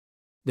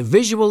The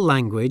visual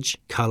language,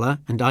 colour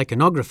and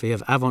iconography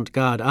of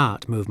avant-garde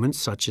art movements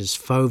such as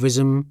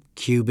Fauvism,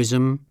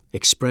 Cubism,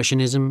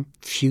 Expressionism,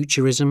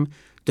 Futurism,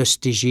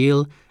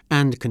 Style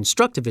and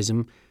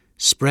Constructivism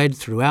spread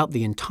throughout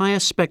the entire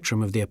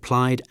spectrum of the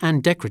applied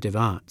and decorative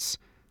arts.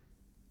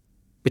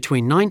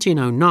 Between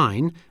 1909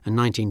 and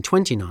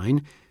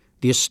 1929,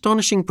 the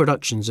astonishing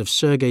productions of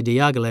Serge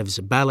Diaghilev's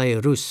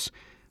Ballets Russes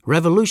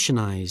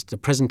revolutionized the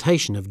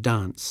presentation of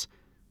dance.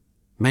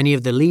 Many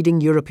of the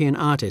leading European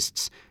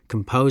artists,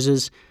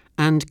 composers,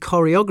 and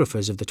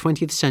choreographers of the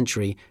 20th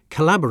century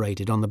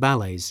collaborated on the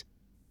ballets.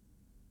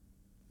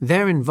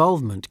 Their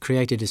involvement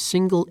created a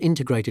single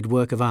integrated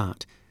work of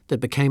art that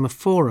became a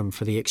forum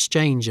for the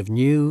exchange of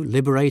new,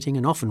 liberating,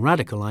 and often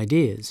radical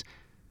ideas.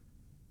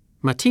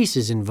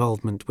 Matisse's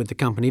involvement with the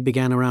company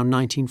began around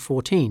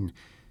 1914,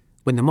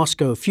 when the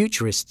Moscow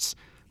futurists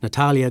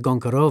Natalia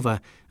Gonkarova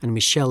and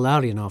Michel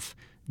Larionov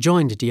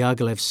joined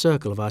Diaghilev's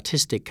circle of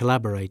artistic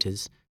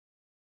collaborators.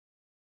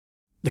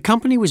 The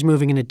company was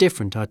moving in a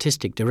different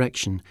artistic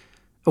direction,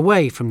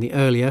 away from the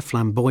earlier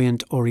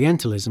flamboyant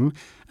Orientalism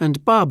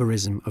and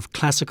barbarism of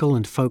classical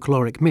and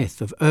folkloric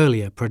myth of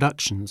earlier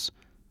productions.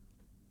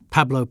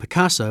 Pablo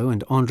Picasso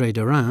and André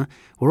Derain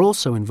were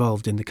also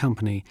involved in the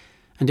company,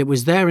 and it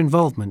was their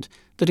involvement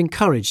that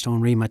encouraged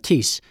Henri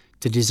Matisse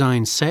to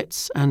design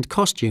sets and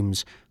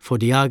costumes for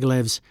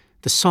Diaghilev's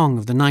The Song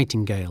of the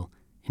Nightingale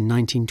in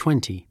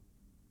 1920.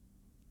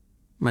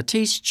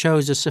 Matisse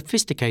chose a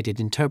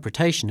sophisticated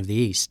interpretation of the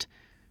East.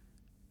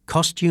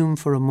 Costume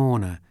for a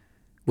mourner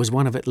was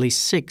one of at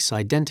least 6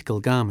 identical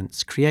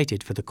garments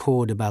created for the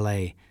corps de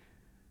ballet.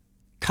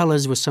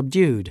 Colours were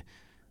subdued,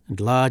 and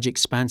large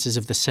expanses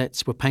of the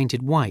sets were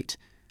painted white,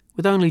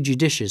 with only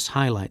judicious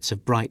highlights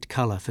of bright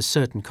colour for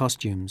certain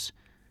costumes.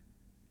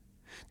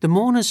 The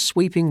mourners'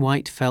 sweeping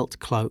white felt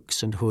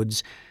cloaks and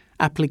hoods,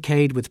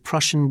 appliqued with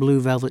Prussian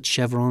blue velvet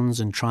chevrons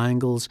and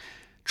triangles,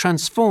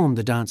 transformed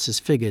the dancers'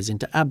 figures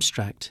into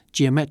abstract,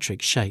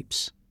 geometric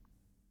shapes.